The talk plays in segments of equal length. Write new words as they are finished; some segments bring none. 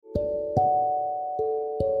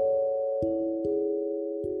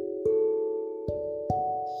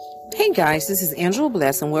Hey guys, this is Angela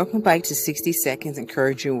Bless and welcome back to 60 Seconds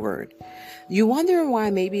Encouraging Word. You wondering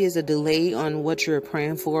why maybe is a delay on what you're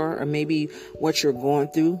praying for or maybe what you're going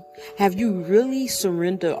through? Have you really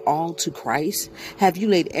surrendered all to Christ? Have you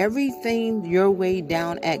laid everything your way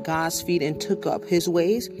down at God's feet and took up his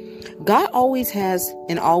ways? God always has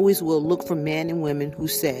and always will look for men and women who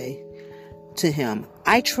say to him,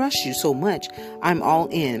 I trust you so much. I'm all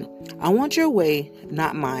in. I want your way,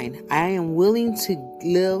 not mine. I am willing to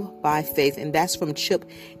live by faith. And that's from Chip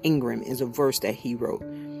Ingram, is a verse that he wrote.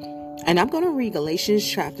 And I'm going to read Galatians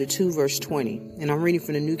chapter 2, verse 20. And I'm reading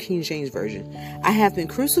from the New King James Version. I have been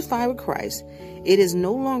crucified with Christ. It is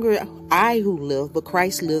no longer I who live, but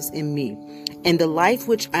Christ lives in me. And the life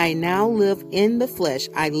which I now live in the flesh,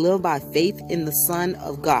 I live by faith in the Son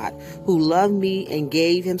of God, who loved me and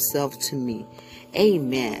gave himself to me.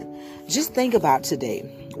 Amen. Just think about today.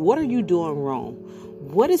 What are you doing wrong?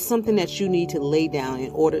 What is something that you need to lay down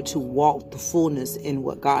in order to walk the fullness in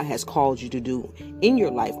what God has called you to do in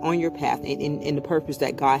your life, on your path, and in the purpose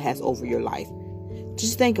that God has over your life?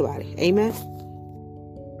 Just think about it. Amen.